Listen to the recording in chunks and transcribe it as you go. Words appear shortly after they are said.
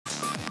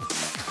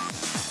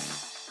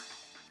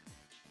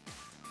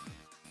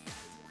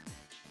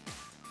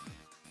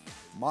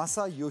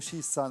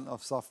Masayoshi Son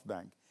of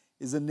SoftBank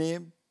is a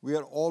name we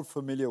are all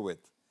familiar with.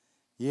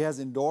 He has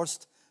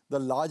endorsed the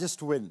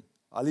largest win,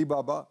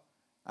 Alibaba,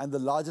 and the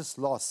largest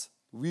loss,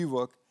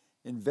 WeWork,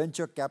 in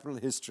venture capital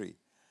history.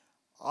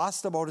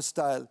 Asked about his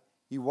style,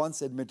 he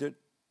once admitted,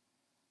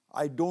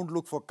 "I don't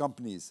look for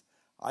companies,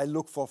 I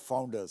look for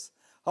founders."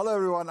 Hello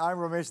everyone, I'm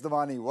Ramesh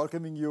Damani,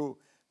 welcoming you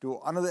to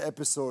another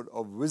episode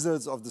of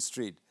Wizards of the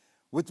Street.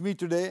 With me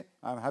today,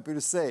 I'm happy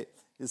to say,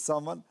 is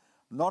someone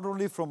not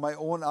only from my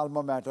own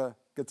alma mater,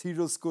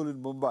 Cathedral School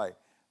in Mumbai,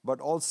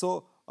 but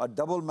also a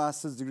double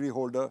master's degree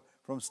holder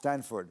from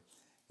Stanford.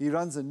 He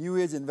runs a new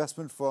age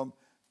investment firm,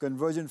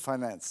 Convergent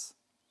Finance.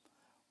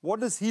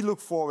 What does he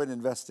look for when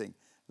investing?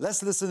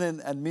 Let's listen in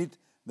and meet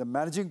the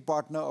managing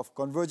partner of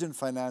Convergent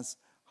Finance,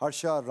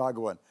 Harsha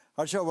Raghavan.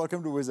 Harsha,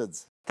 welcome to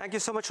Wizards. Thank you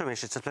so much,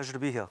 Ramesh. It's a pleasure to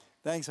be here.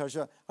 Thanks,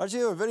 Harsha. Harsha,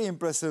 you have a very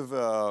impressive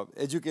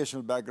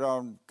educational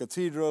background.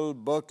 Cathedral,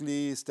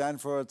 Berkeley,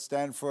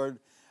 Stanford.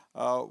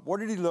 What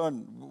did you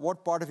learn?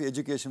 What part of your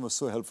education was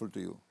so helpful to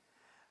you?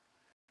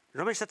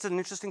 Ramesh, that's an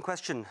interesting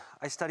question.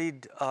 I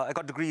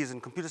got degrees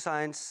in computer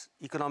science,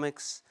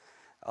 economics,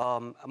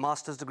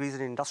 master's degrees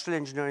in industrial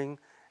engineering,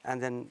 and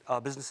then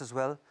business as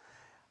well.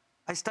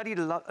 I studied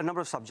a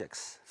number of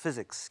subjects: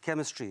 physics,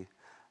 chemistry,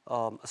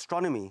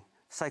 astronomy,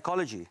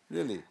 psychology.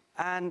 Really?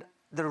 And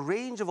the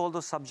range of all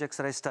those subjects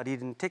that I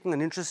studied and taking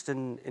an interest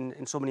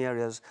in so many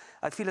areas,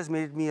 I feel has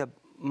made me a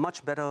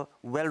much better,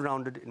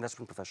 well-rounded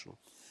investment professional.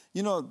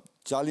 You know,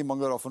 Charlie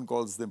Munger often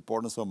calls the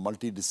importance of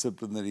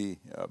multidisciplinary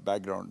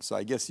background. So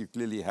I guess you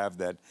clearly have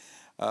that.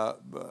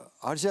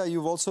 Harsha,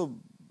 you've also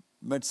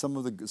met some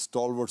of the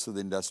stalwarts of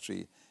the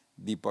industry,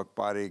 Deepak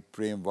Parekh,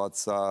 Prem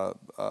Vatsa.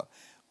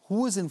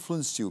 Who has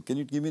influenced you? Can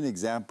you give me an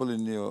example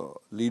in your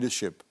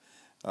leadership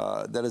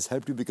that has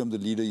helped you become the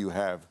leader you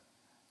have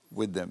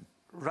with them?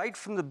 Right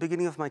from the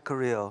beginning of my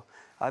career,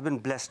 I've been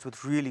blessed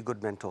with really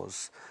good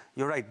mentors.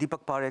 You're right,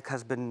 Deepak Parekh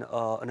has been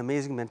an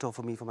amazing mentor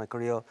for me for my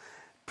career.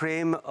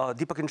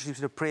 Deepak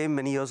introduced me to Prem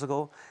many years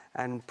ago,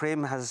 and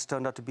Prem has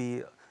turned out to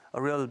be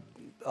a real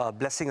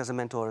blessing as a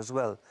mentor as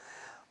well.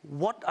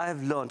 What I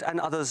have learned, and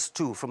others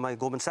too, from my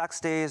Goldman Sachs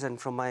days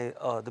and from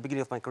the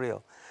beginning of my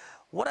career,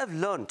 what I've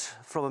learned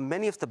from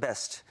many of the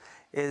best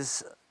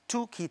is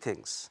two key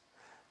things.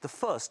 The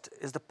first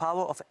is the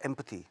power of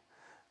empathy.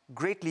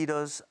 Great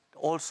leaders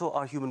also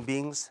are human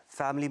beings,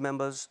 family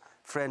members,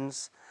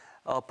 friends,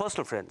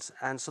 personal friends.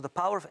 And so the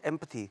power of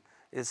empathy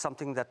is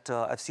something that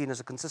I've seen as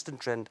a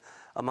consistent trend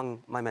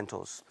among my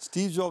mentors.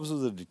 Steve Jobs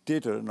was a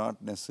dictator, not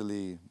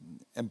necessarily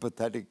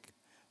empathetic,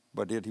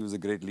 but yet he was a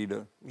great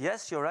leader.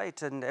 Yes, you're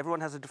right, and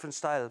everyone has a different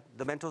style.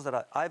 The mentors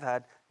that I've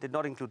had did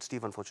not include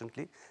Steve,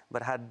 unfortunately,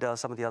 but had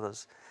some of the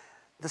others.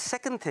 The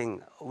second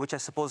thing, which I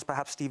suppose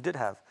perhaps Steve did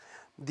have,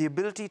 the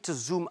ability to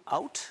zoom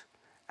out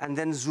and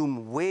then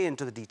zoom way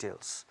into the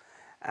details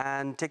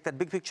and take that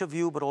big picture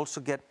view, but also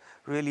get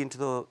really into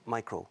the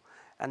micro.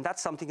 And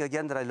that's something,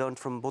 again, that I learned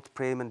from both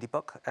Prem and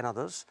Deepak and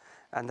others,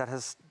 and that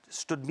has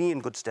stood me in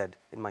good stead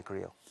in my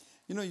career.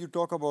 You know, you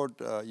talk about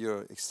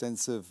your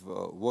extensive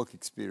work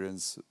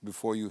experience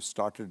before you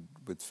started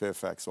with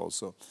Fairfax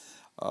also.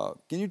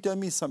 Can you tell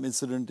me some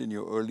incident in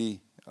your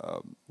early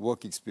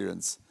work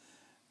experience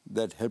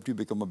that helped you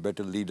become a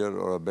better leader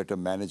or a better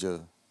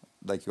manager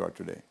like you are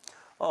today?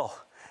 Oh,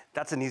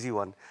 that's an easy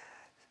one.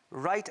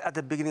 Right at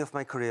the beginning of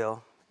my career,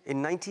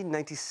 in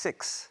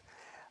 1996,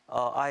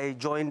 I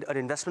joined an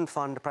investment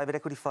fund, a private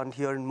equity fund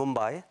here in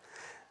Mumbai,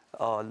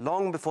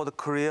 long before the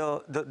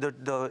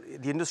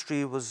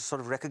industry was sort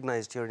of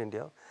recognized here in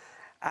India.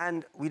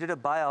 And we did a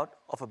buyout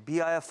of a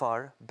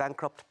BIFR,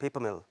 bankrupt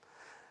paper mill,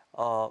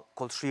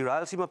 called Sri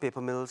Rayalaseema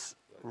Paper Mills,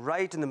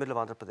 right in the middle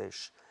of Andhra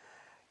Pradesh.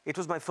 It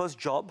was my first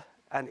job,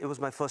 and it was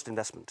my first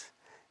investment.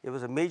 It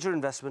was a major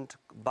investment,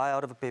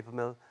 buyout of a paper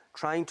mill,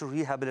 trying to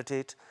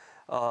rehabilitate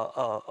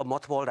a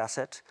mothballed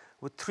asset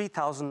with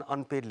 3,000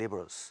 unpaid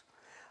laborers.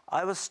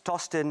 I was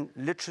tossed in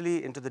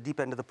literally into the deep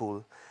end of the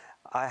pool.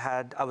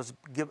 I was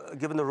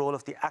given the role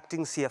of the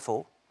acting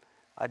CFO.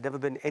 I'd never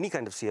been any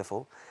kind of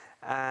CFO.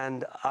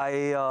 And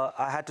I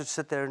had to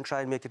sit there and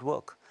try and make it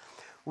work.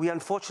 We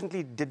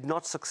unfortunately did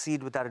not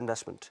succeed with that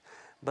investment.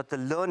 But the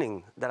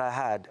learning that I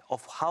had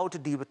of how to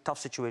deal with tough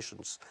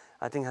situations,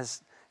 I think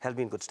has held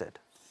me in good stead.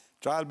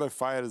 Trial by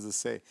fire, as they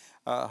say.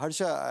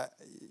 Harsha,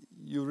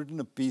 you've written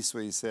a piece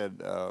where you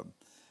said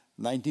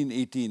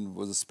 1918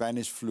 was a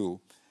Spanish flu,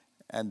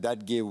 and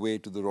that gave way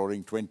to the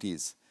Roaring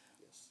Twenties.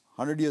 Yes.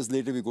 100 years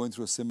later, we're going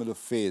through a similar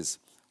phase.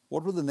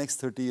 What will the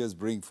next 30 years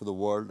bring for the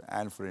world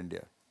and for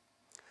India?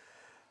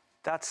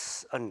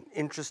 That's an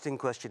interesting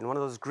question, one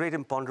of those great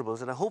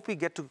imponderables, and I hope we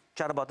get to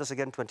chat about this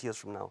again 20 years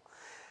from now.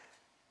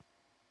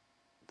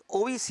 The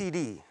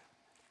OECD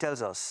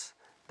tells us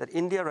that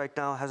India right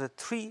now has a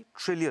 $3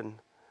 trillion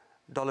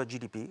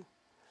GDP,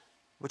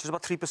 which is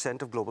about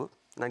 3% of global.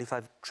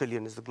 95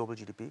 trillion is the global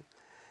GDP.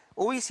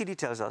 OECD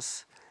tells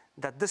us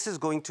that this is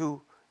going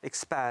to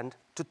expand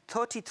to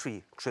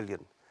 33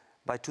 trillion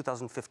by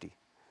 2050,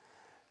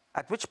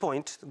 at which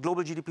point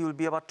global GDP will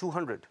be about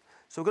 200.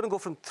 So we're going to go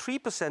from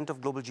 3% of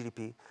global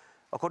GDP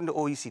according to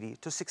OECD,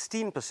 to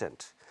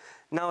 16%.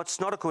 Now, it's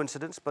not a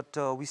coincidence, but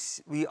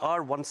we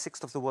are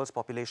 1/6 of the world's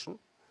population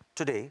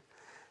today.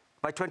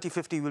 By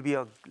 2050, we'll be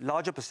a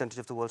larger percentage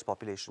of the world's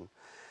population.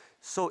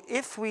 So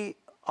if we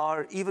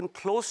are even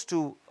close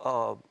to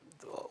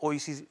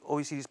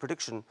OECD's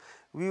prediction,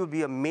 we will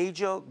be a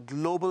major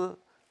global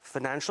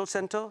financial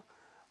center,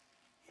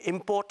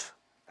 import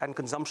and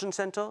consumption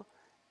center,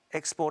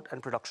 export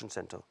and production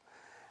center.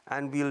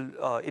 And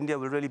India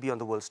will really be on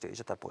the world stage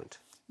at that point.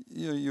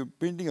 You're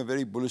painting a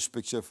very bullish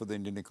picture for the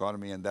Indian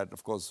economy, and that,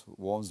 of course,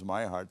 warms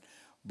my heart.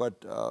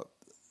 But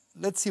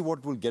let's see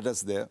what will get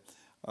us there.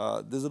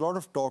 There's a lot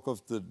of talk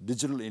of the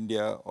digital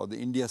India or the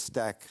India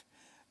stack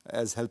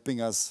as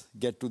helping us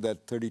get to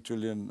that 30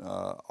 trillion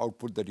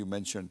output that you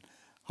mentioned.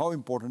 How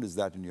important is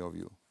that in your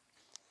view?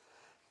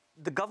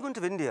 The government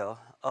of India,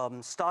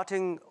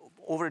 starting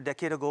over a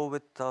decade ago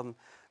with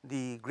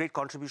the great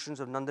contributions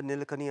of Nandan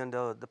Nilekani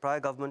under the prior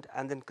government,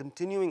 and then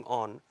continuing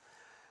on,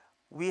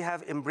 we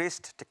have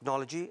embraced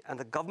technology, and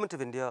the government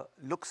of India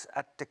looks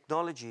at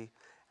technology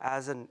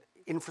as an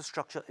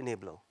infrastructure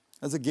enabler.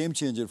 As a game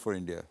changer for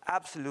India.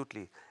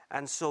 Absolutely.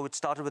 And so it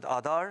started with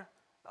Aadhaar,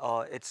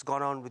 it's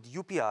gone on with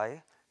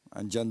UPI.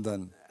 And Jan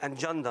Dhan. And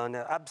Jan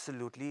Dhan,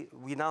 absolutely.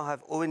 We now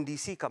have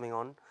ONDC coming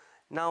on.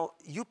 Now,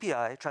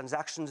 UPI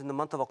transactions in the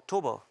month of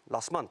October,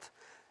 last month,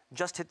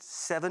 just hit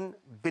 7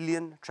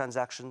 billion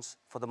transactions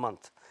for the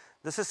month.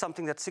 This is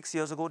something that 6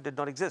 years ago did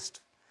not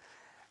exist.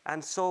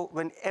 And so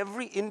when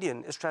every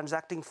Indian is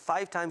transacting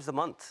 5 times a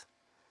month,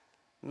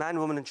 man,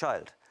 woman, and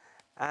child,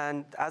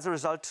 and as a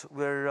result,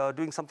 we're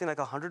doing something like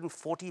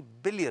 $140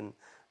 billion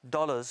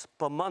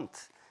per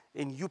month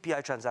in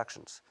UPI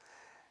transactions.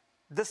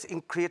 This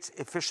creates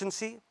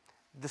efficiency.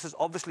 This is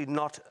obviously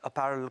not a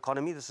parallel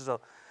economy. This is a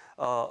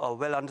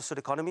well-understood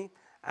economy.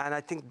 And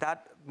I think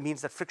that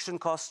means that friction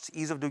costs,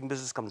 ease of doing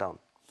business come down.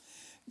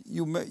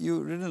 You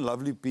written a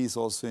lovely piece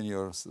also in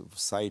your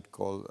site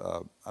called,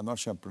 I'm not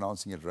sure I'm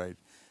pronouncing it right,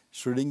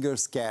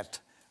 Schrodinger's cat,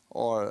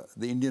 or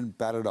the Indian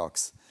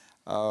paradox.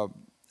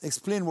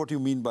 Explain what you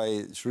mean by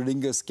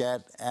Schrodinger's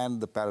cat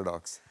and the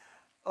paradox.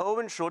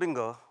 Erwin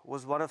Schrödinger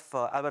was one of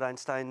Albert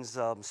Einstein's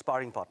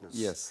sparring partners.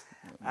 Yes,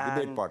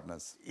 debate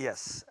partners.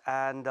 Yes,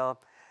 and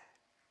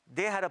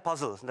they had a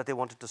puzzle that they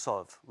wanted to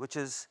solve, which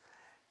is,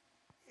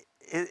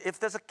 if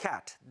there's a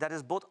cat that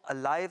is both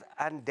alive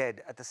and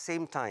dead at the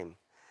same time,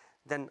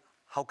 then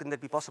how can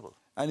that be possible?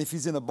 And if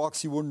he's in a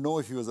box, you wouldn't know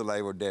if he was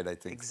alive or dead, I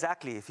think.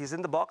 Exactly. If he's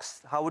in the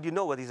box, how would you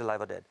know whether he's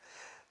alive or dead?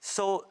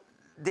 So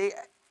they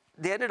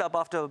ended up,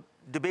 after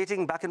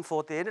debating back and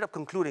forth, they ended up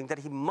concluding that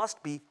he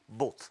must be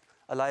both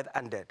alive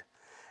and dead.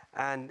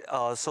 And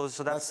so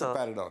that's the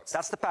paradox.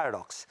 That's the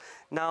paradox.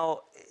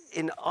 Now,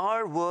 in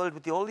our world,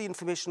 with all the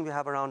information we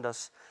have around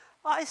us,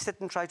 I sit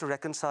and try to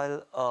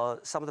reconcile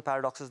some of the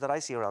paradoxes that I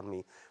see around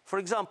me. For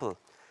example,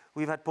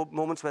 we've had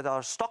moments where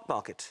our stock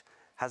market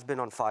has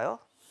been on fire.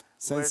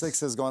 Sensex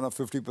has gone up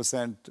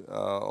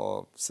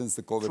 50% since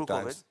the COVID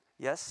times. COVID,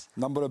 yes.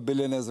 Number of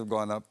billionaires have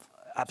gone up.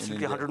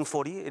 Absolutely,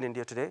 140 in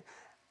India today.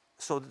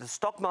 So the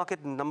stock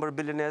market number of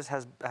billionaires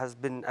has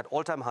been at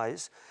all-time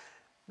highs.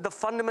 The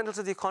fundamentals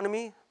of the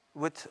economy,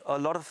 with a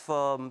lot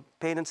of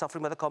pain and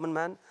suffering by the common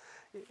man,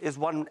 is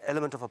one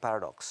element of a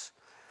paradox.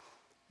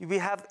 We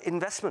have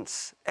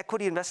investments,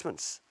 equity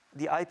investments.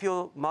 The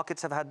IPO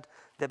markets have had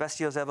their best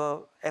years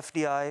ever.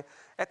 FDI,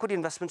 equity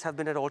investments have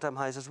been at all-time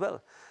highs as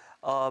well.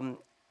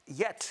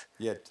 Yet,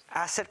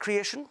 asset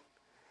creation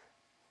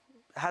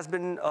has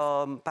been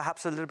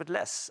perhaps a little bit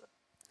less.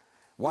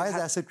 Why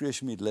has asset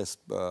creation been less,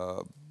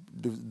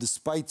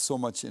 despite so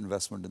much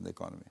investment in the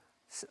economy?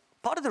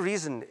 Part of the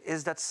reason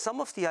is that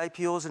some of the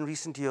IPOs in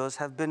recent years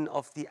have been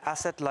of the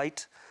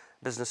asset-light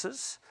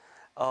businesses.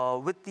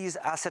 With these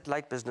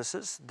asset-light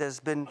businesses, there's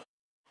been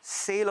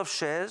sale of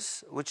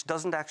shares, which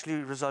doesn't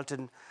actually result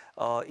in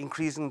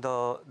increasing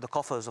the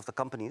coffers of the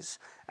companies,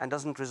 and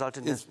doesn't result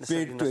in... It's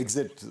paid to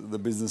exit the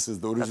businesses,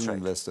 the original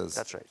investors.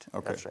 That's right.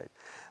 Okay. That's right.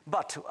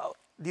 But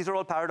these are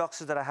all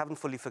paradoxes that I haven't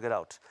fully figured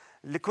out.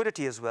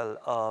 Liquidity as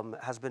well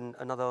has been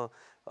another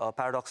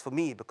paradox for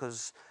me,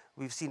 because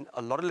we've seen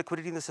a lot of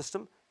liquidity in the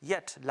system,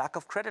 yet lack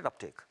of credit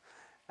uptake.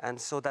 And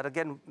so that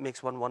again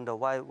makes one wonder,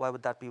 why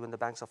would that be when the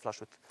banks are flush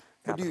with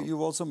capital? But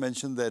you've also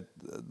mentioned that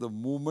the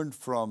movement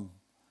from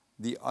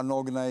the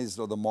unorganized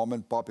or the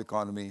mom-and-pop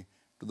economy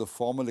to the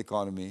formal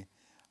economy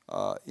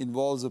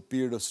involves a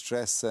period of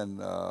stress and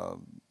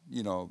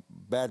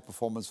bad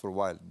performance for a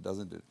while,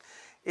 doesn't it?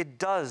 It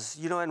does,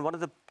 and one of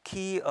the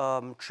key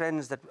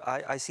trends that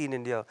I see in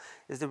India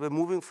is that we're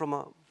moving from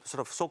a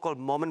sort of so-called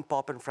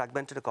mom-and-pop and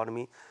fragmented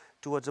economy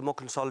towards a more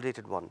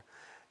consolidated one.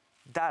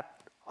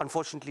 That,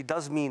 unfortunately,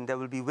 does mean there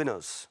will be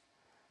winners,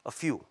 a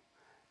few,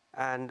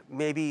 and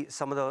maybe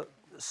some of the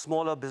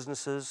smaller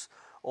businesses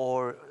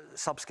or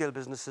subscale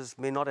businesses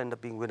may not end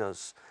up being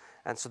winners.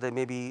 And so there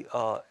may be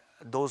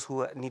those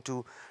who need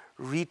to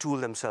retool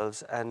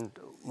themselves and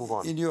move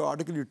on. In your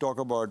article, you talk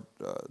about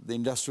the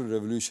Industrial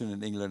Revolution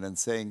in England and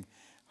saying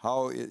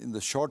how in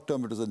the short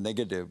term it was a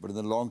negative, but in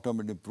the long term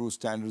it improved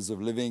standards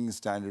of living,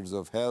 standards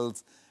of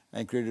health,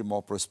 and created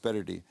more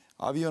prosperity.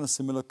 Are we on a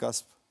similar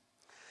cusp?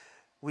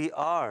 We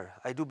are.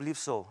 I do believe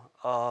so.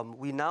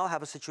 We now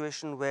have a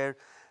situation where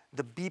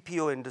the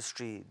BPO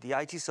industry, the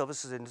IT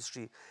services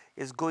industry,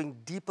 is going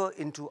deeper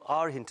into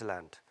our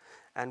hinterland.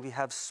 And we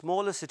have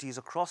smaller cities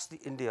across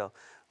India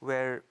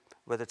where,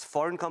 whether it's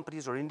foreign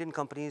companies or Indian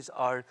companies,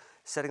 are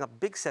setting up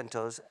big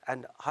centers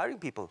and hiring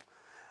people.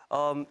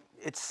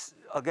 It's,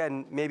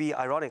 again, maybe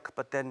ironic,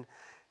 but then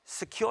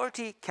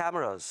security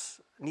cameras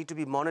need to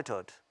be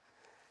monitored.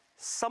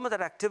 Some of that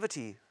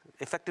activity,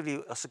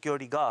 effectively a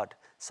security guard,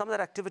 some of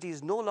that activity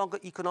is no longer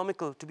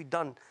economical to be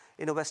done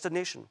in a Western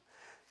nation.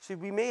 So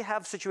we may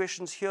have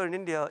situations here in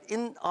India,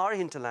 in our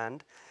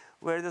hinterland,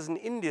 where there's an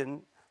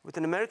Indian with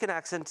an American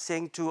accent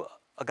saying to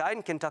a guy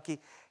in Kentucky,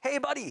 "Hey,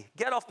 buddy,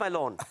 get off my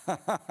lawn."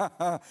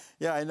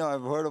 Yeah, I know.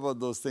 I've heard about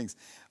those things.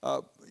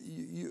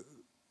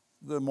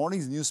 The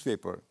morning's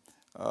newspaper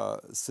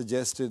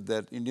suggested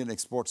that Indian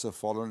exports have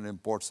fallen and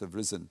imports have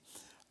risen.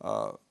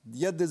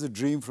 Yet there's a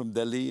dream from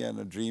Delhi and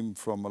a dream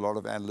from a lot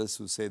of analysts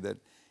who say that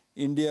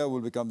India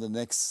will become the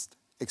next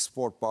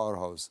export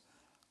powerhouse.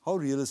 How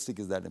realistic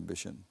is that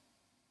ambition?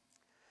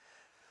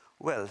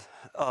 Well,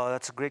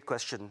 that's a great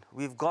question.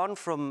 We've gone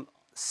from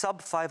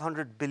sub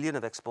 500 billion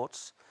of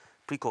exports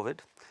pre-COVID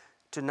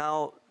to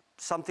now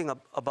something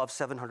above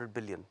 700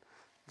 billion.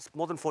 It's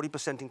more than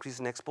 40% increase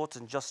in exports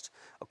in just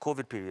a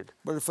COVID period.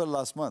 But it fell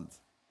last month.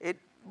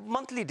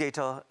 Monthly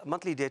data,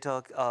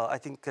 I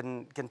think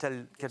can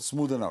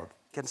smoothen out.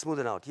 Can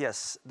smoothen out,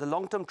 yes. The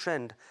long-term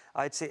trend,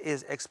 I'd say,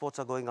 is exports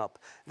are going up.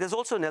 There's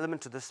also an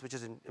element to this which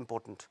is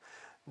important.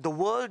 The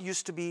world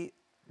used to be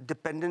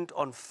dependent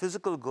on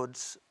physical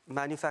goods,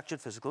 manufactured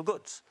physical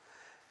goods.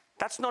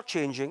 That's not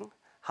changing.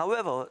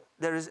 However,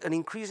 there is an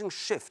increasing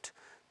shift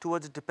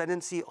towards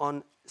dependency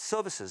on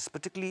services,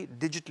 particularly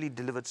digitally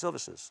delivered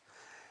services.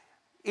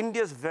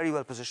 India is very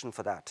well positioned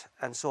for that.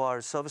 And so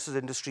our services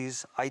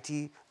industries,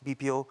 IT,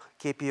 BPO,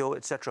 KPO,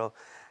 etc.,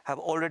 have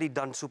already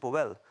done super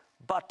well.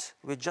 But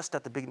we're just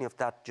at the beginning of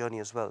that journey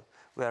as well,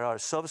 where our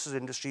services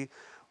industry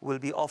will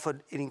be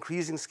offered in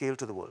increasing scale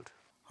to the world.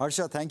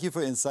 Harsha, thank you for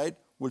your insight.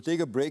 We'll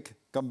take a break,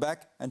 come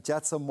back and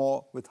chat some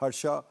more with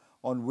Harsha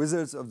on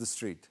Wizards of the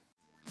Street.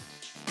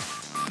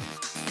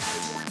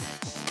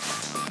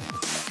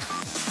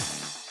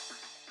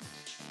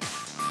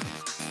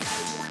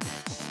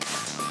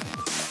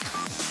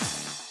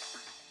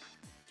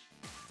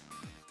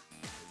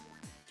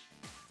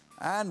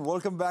 And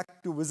welcome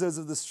back to Wizards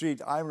of the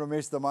Street. I'm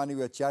Ramesh Damani.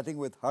 We are chatting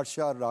with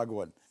Harsha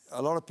Raghavan.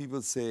 A lot of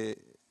people say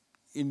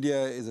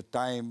India is a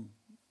time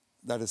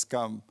that has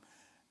come.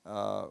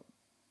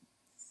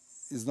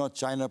 It's not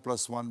China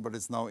 +1, but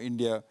it's now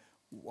India.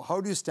 How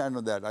do you stand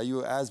on that? Are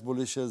you as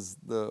bullish as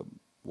the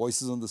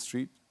voices on the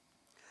street?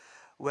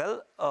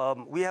 Well,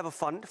 we have a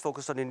fund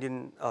focused on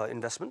Indian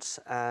investments,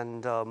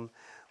 and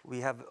we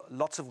have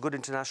lots of good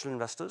international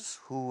investors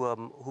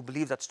who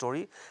believe that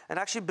story and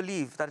actually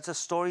believe that it's a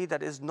story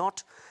that is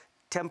not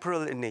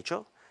temporal in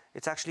nature.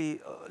 It's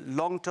actually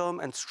long-term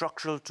and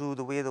structural to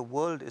the way the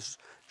world is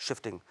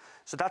shifting.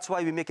 So that's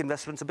why we make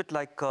investments a bit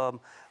like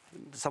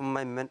some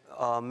of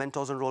my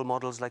mentors and role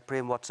models like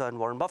Prem Watsa and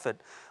Warren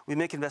Buffett. We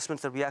make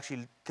investments that we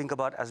actually think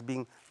about as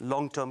being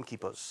long-term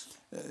keepers.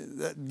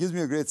 That gives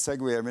me a great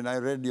segue. I mean, I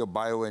read your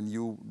bio and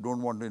you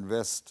don't want to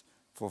invest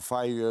for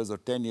 5 years or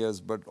 10 years,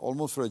 but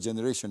almost for a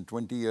generation,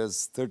 20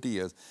 years, 30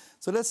 years.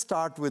 So let's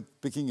start with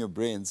picking your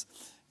brains.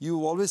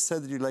 You always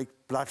said that you like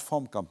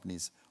platform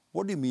companies.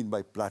 What do you mean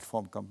by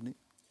platform company?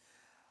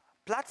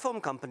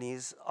 Platform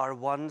companies are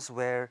ones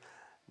where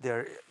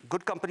they're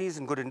good companies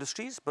in good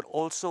industries, but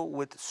also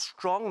with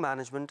strong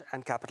management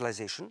and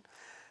capitalization,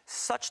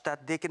 such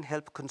that they can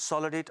help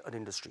consolidate an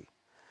industry.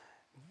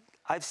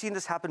 I've seen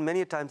this happen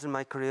many times in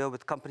my career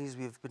with companies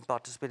we've been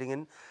participating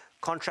in,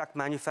 contract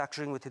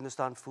manufacturing with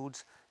Hindustan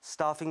Foods,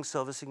 staffing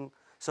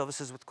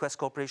services with Quest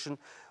Corporation,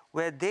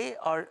 where they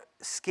are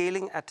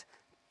scaling at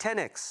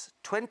 10x,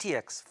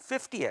 20x,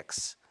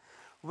 50x,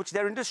 which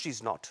their industry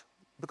is not,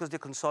 because they're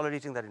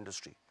consolidating that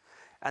industry,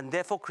 and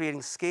therefore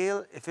creating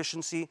scale,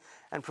 efficiency,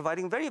 and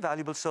providing very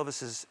valuable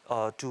services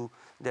to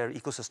their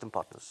ecosystem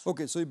partners.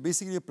 Okay, so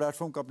basically a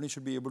platform company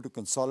should be able to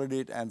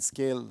consolidate and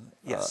scale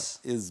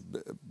is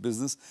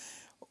business.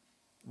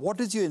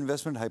 What is your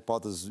investment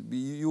hypothesis?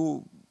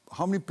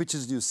 How many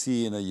pitches do you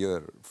see in a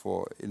year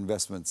for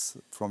investments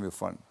from your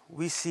fund?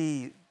 We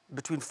see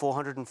between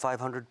 400 and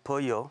 500 per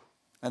year.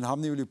 And how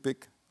many will you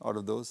pick out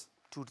of those?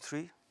 2 to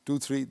 3. 2,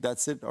 3,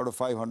 that's it, out of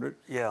 500?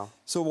 Yeah.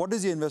 So what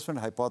is your investment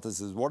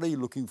hypothesis? What are you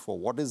looking for?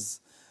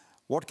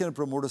 What can a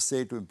promoter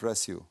say to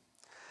impress you?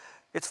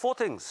 It's 4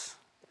 things.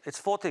 It's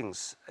 4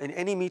 things. In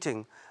any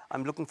meeting,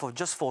 I'm looking for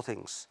just 4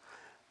 things.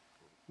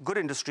 Good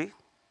industry,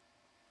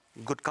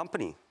 good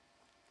company,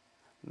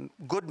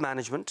 good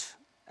management,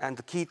 and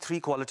the key 3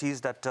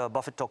 qualities that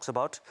Buffett talks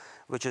about,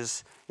 which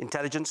is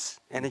intelligence,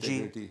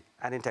 energy,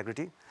 and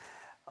integrity.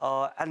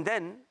 And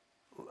then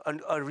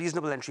a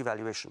reasonable entry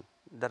valuation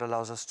that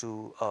allows us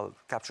to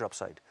capture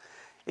upside.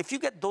 If you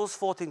get those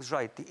 4 things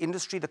right, the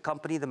industry, the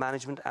company, the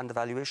management, and the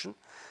valuation,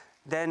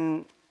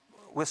 then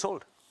we're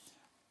sold.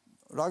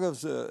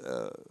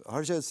 Raghav,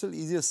 Harsha, it's still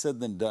easier said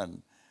than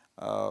done.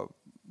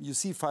 You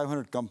see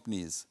 500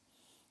 companies.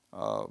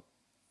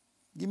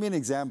 Give me an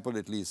example,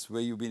 at least,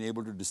 where you've been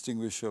able to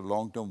distinguish a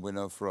long-term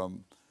winner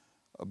from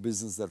a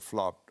business that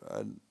flopped.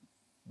 And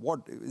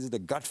what is it, a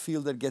gut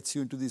feel that gets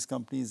you into these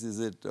companies? Is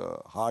it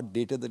hard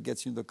data that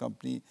gets you into the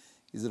company?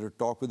 Is it a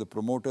talk with the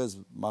promoters?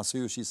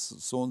 Masayoshi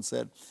Son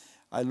said,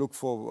 I look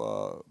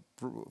for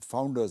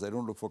founders, I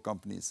don't look for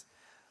companies.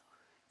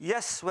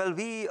 Yes, well,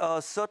 we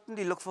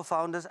certainly look for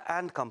founders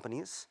and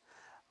companies.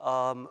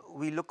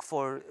 We look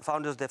for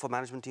founders, therefore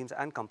management teams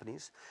and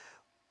companies.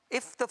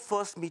 If the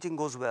first meeting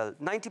goes well,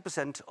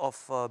 90%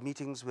 of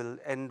meetings will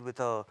end with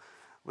a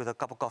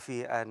cup of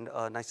coffee and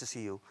nice to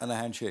see you. And a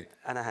handshake.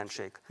 And a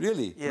handshake.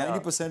 Really? Yeah.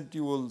 90%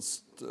 you will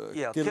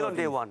kill on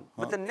day one.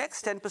 Huh? But the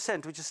next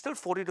 10%, which is still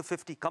 40 to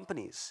 50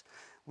 companies,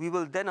 we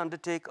will then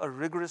undertake a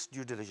rigorous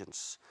due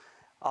diligence.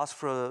 Ask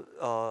for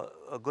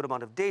a good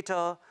amount of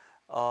data,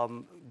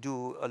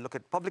 do a look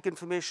at public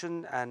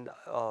information, and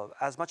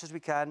as much as we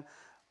can,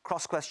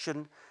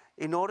 cross-question,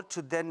 in order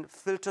to then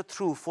filter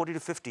through 40 to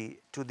 50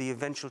 to the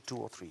eventual 2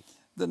 or 3.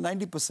 The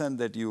 90%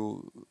 that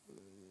you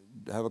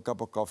have a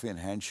cup of coffee and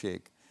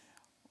handshake,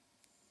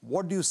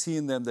 what do you see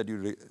in them that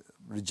you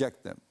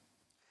reject them?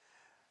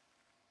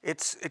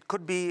 It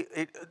could be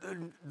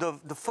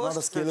the first... Not a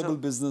scalable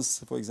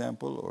business, for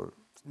example, or...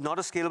 Not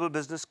a scalable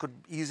business could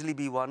easily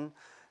be one.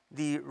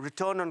 The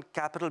return on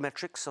capital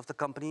metrics of the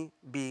company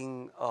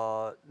being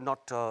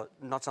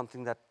not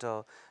something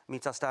that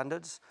meets our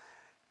standards.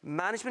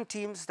 Management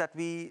teams that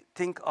we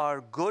think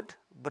are good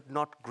but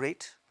not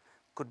great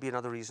could be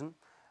another reason.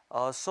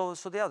 So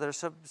there are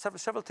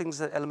several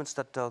things, elements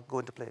that go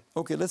into play.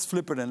 Okay, let's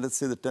flip it and let's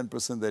say the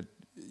 10% that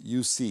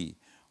you see.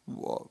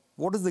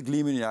 What is the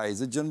gleam in your eye?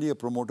 Is it generally a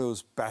promoter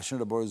who's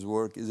passionate about his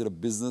work? Is it a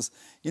business?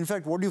 In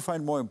fact, what do you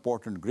find more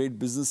important, great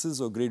businesses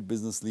or great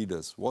business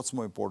leaders? What's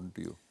more important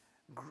to you?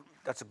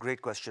 That's a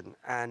great question,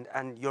 and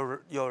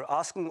you're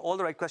asking all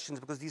the right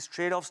questions, because these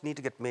trade-offs need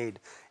to get made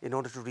in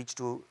order to reach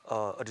to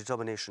a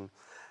determination.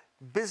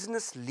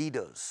 Business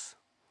leaders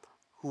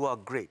who are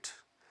great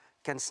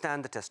can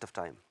stand the test of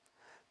time.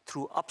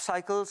 Through up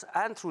cycles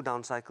and through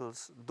down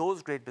cycles,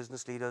 those great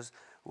business leaders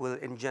will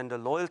engender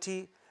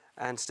loyalty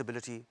and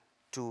stability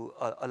to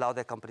allow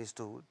their companies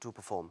to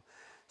perform.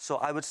 So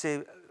I would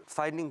say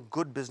finding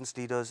good business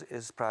leaders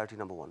is priority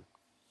number one.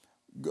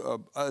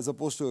 As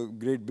opposed to a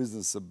great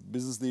business, a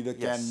business leader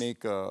can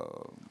make a...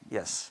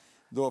 Yes.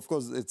 Though, of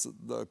course, it's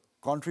the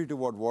contrary to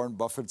what Warren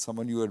Buffett,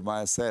 someone you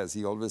admire, says.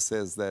 He always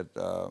says that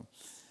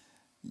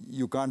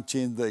you can't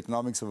change the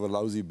economics of a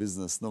lousy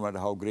business, no matter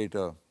how great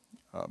a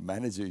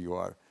manager you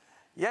are.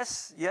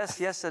 Yes,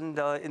 and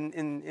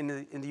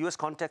in the US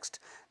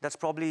context, that's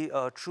probably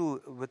true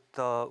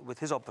with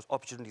his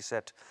opportunity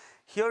set.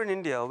 Here in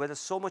India, where there's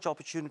so much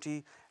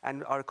opportunity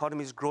and our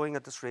economy is growing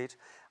at this rate,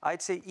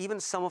 I'd say even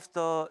some of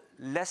the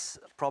less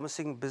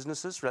promising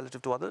businesses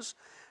relative to others,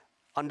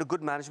 under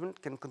good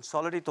management, can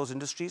consolidate those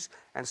industries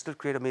and still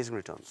create amazing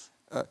returns.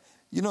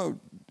 You know,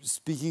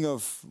 speaking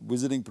of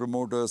visiting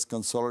promoters,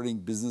 consolidating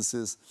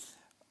businesses,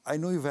 I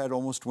know you've had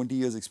almost 20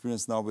 years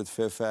experience now with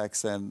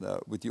Fairfax and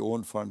with your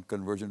own fund,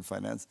 Convergent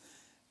Finance.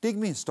 Take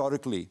me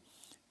historically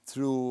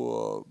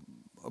through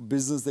a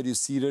business that you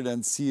seeded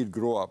and see it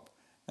grow up,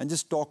 and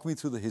just talk me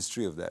through the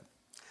history of that.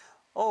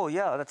 Oh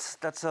yeah,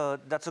 that's a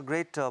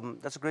great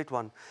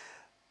one.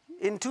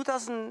 In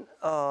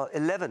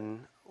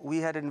 2011, we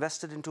had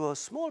invested into a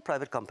small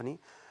private company,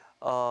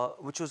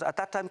 which was at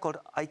that time called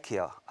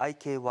IKEA,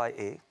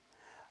 IKYA,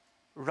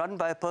 run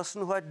by a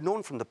person who I'd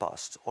known from the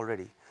past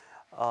already.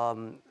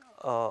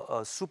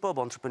 A superb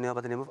entrepreneur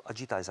by the name of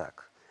Ajit Isaac.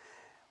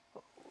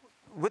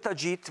 With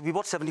Ajit, we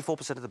bought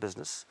 74% of the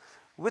business.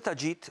 With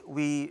Ajit,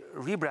 we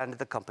rebranded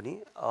the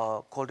company,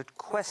 called it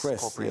Quest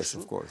Corporation. Yes,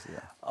 of course,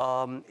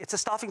 yeah. It's a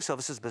staffing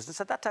services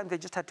business. At that time, they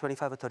just had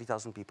 25 or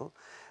 30,000 people.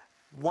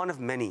 One of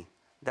many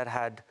that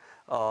had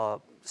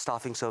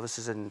staffing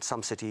services in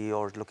some city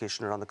or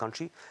location around the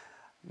country,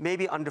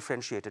 maybe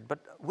undifferentiated. But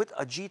with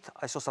Ajit,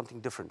 I saw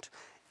something different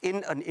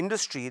in an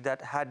industry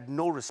that had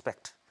no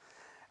respect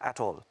at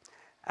all.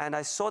 And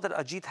I saw that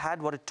Ajit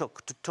had what it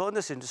took to turn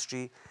this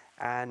industry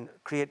and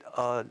create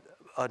a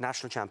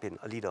national champion,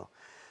 a leader.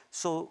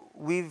 So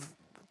with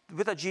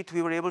Ajit,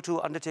 we were able to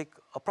undertake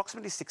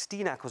approximately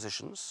 16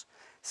 acquisitions,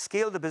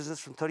 scale the business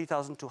from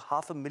 30,000 to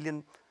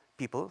 500,000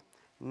 people,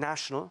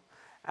 national,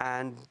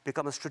 and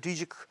become a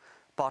strategic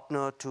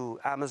partner to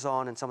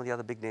Amazon and some of the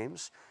other big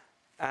names,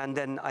 and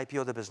then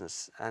IPO the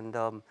business. And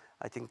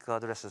I think the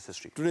rest is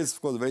history. Today is,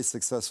 of course, a very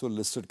successful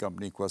listed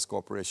company, Quest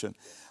Corporation.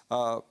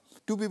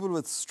 Two people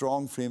with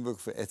strong framework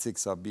for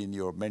ethics have been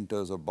your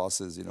mentors or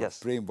bosses, you know, yes.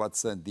 Prem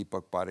Vatsa and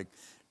Deepak Parekh.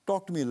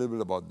 Talk to me a little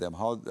bit about them.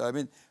 I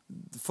mean,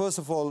 first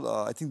of all,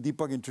 I think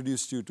Deepak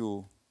introduced you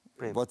to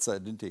Prem.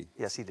 Vatsa, didn't he?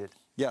 Yes, he did.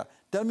 Yeah.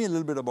 Tell me a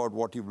little bit about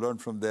what you've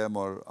learned from them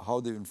or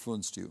how they've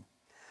influenced you.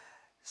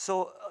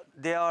 So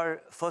they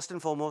are, first and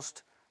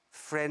foremost,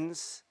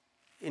 friends,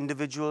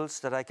 individuals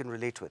that I can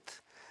relate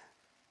with.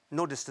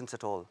 No distance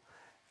at all.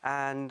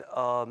 And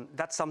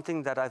that's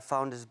something that I've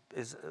found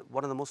is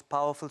one of the most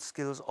powerful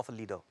skills of a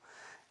leader.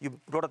 You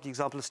brought up the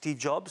example of Steve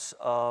Jobs,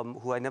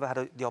 who I never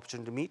had the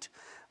opportunity to meet,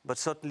 but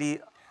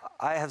certainly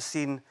I have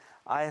seen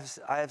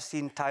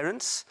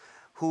tyrants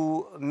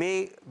who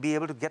may be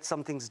able to get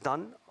some things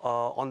done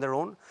on their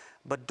own,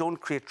 but don't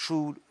create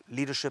true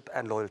leadership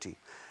and loyalty.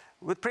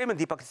 With Prem and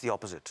Deepak, it's the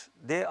opposite.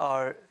 They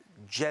are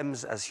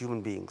gems as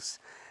human beings,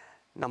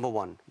 number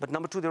one. But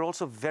number two, they're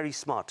also very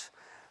smart.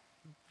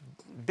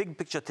 Big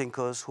picture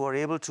thinkers who are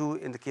able to,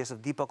 in the case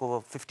of Deepak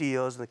over 50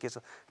 years, in the case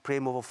of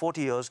Prem over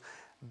 40 years,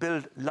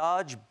 build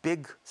large,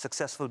 big,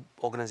 successful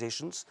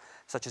organizations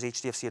such as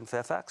HDFC and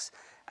Fairfax,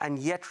 and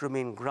yet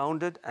remain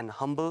grounded and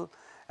humble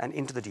and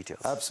into the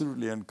details.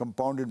 Absolutely, and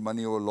compounded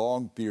money over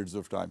long periods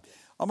of time.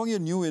 Among your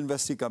new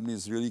investing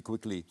companies, really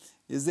quickly,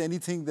 is there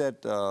anything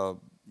that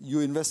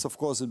you invest, of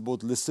course, in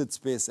both listed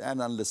space and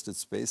unlisted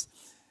space?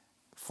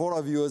 For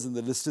our viewers in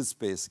the listed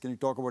space, can you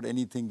talk about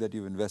anything that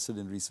you've invested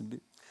in recently?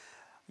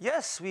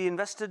 Yes, we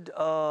invested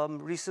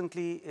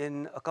recently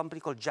in a company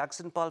called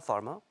Jackson Pal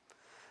Pharma.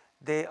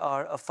 They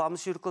are a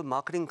pharmaceutical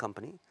marketing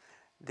company.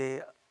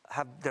 They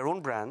have their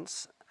own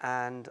brands,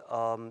 and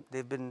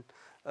they've been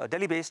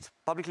Delhi-based,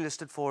 publicly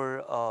listed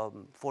for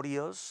 40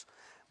 years.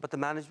 But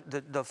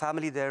the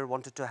family there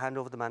wanted to hand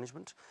over the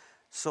management.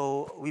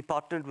 So we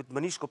partnered with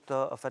Manish Gupta,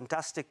 a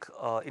fantastic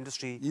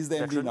industry He's the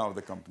veteran. MD now of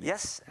the company.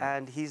 Yes,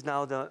 and he's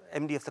now the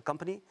MD of the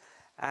company.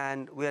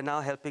 And we are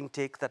now helping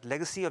take that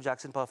legacy of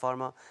Jackson Pal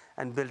Pharma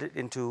and build it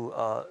into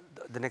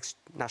the next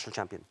national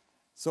champion.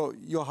 So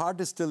your heart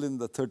is still in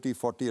the 30,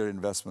 40-year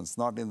investments,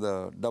 not in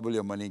the double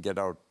your money, get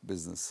out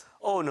business.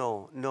 Oh,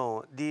 no,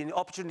 no. The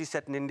opportunity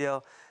set in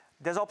India,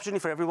 there's opportunity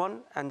for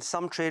everyone. And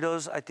some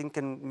traders, I think,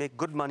 can make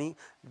good money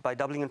by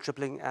doubling and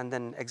tripling and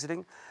then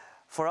exiting.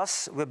 For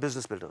us, we're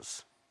business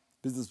builders.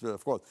 Business builder,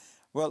 of course.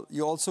 Well,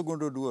 you're also going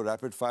to do a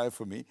rapid fire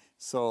for me.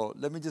 So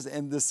let me just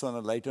end this on a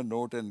lighter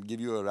note and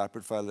give you a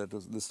rapid fire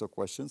list of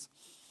questions.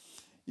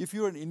 If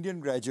you're an Indian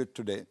graduate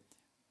today,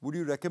 would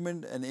you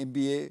recommend an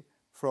MBA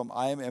from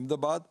IIM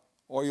Ahmedabad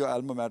or your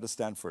alma mater,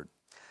 Stanford?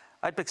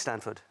 I'd pick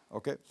Stanford.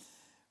 Okay.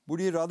 Would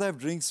you rather have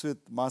drinks with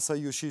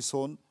Masayoshi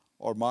Son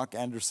or Mark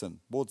Anderson,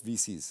 both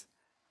VCs?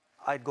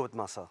 I'd go with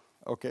Masa.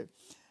 Okay.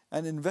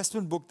 An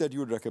investment book that you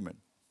would recommend?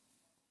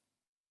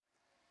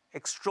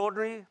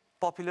 Extraordinary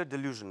Popular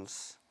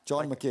Delusions.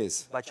 John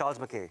Mackay's. By Charles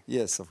Mackay.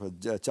 Yes, of course.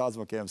 Charles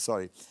Mackay, I'm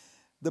sorry.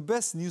 The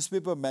best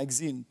newspaper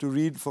magazine to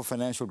read for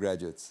financial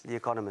graduates? The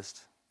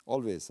Economist.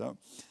 Always, huh?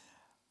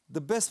 The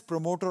best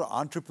promoter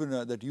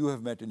entrepreneur that you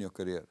have met in your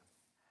career?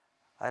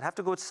 I'd have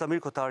to go with Samir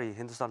Kothari,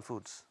 Hindustan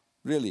Foods.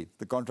 Really?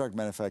 The contract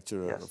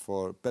manufacturer Yes.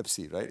 for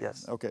Pepsi, right?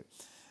 Yes. Okay.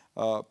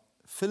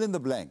 Fill in the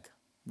blank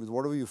with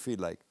whatever you feel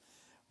like.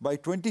 By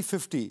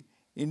 2050,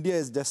 India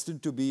is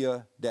destined to be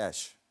a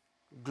dash.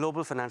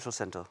 Global financial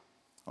center.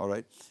 All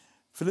right.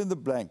 Fill in the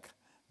blank.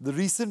 The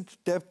recent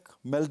tech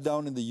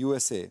meltdown in the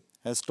USA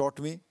has taught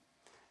me?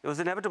 It was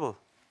inevitable.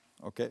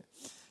 Okay.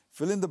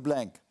 Fill in the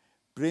blank.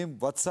 Prem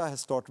Vatsa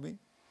has taught me?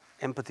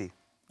 Empathy.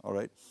 All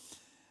right.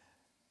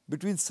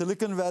 Between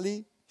Silicon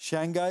Valley,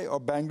 Shanghai, or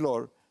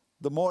Bangalore,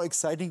 the more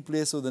exciting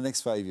place over the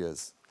next 5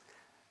 years?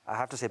 I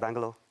have to say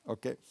Bangalore.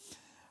 Okay.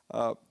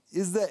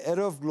 Is the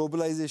era of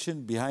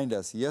globalization behind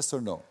us? Yes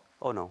or no?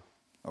 Oh, no.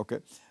 Okay.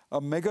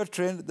 A mega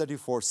trend that you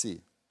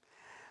foresee?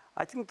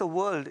 I think the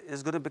world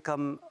is going to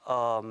become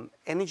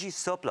energy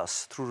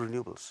surplus through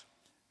renewables.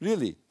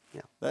 Really?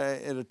 Yeah.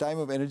 At a time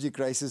of energy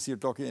crisis, you're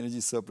talking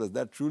energy surplus.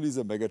 That truly is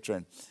a mega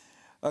trend.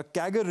 A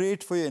CAGR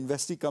rate for your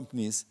investing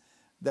companies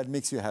that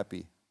makes you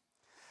happy?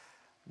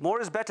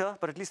 More is better,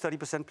 but at least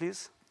 30%,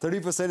 please.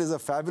 30% is a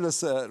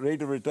fabulous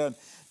rate of return.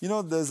 You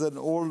know, there's an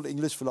old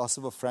English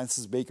philosopher,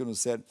 Francis Bacon, who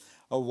said,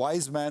 a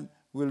wise man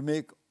will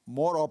make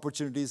more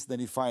opportunities than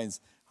he finds.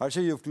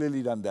 Harsha, you've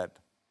clearly done that.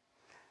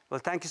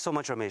 Well, thank you so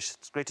much, Ramesh.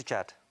 It's great to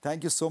chat.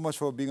 Thank you so much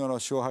for being on our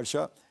show,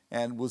 Harsha.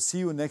 And we'll see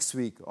you next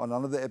week on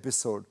another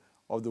episode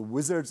of The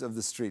Wizards of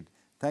the Street.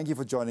 Thank you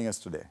for joining us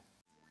today.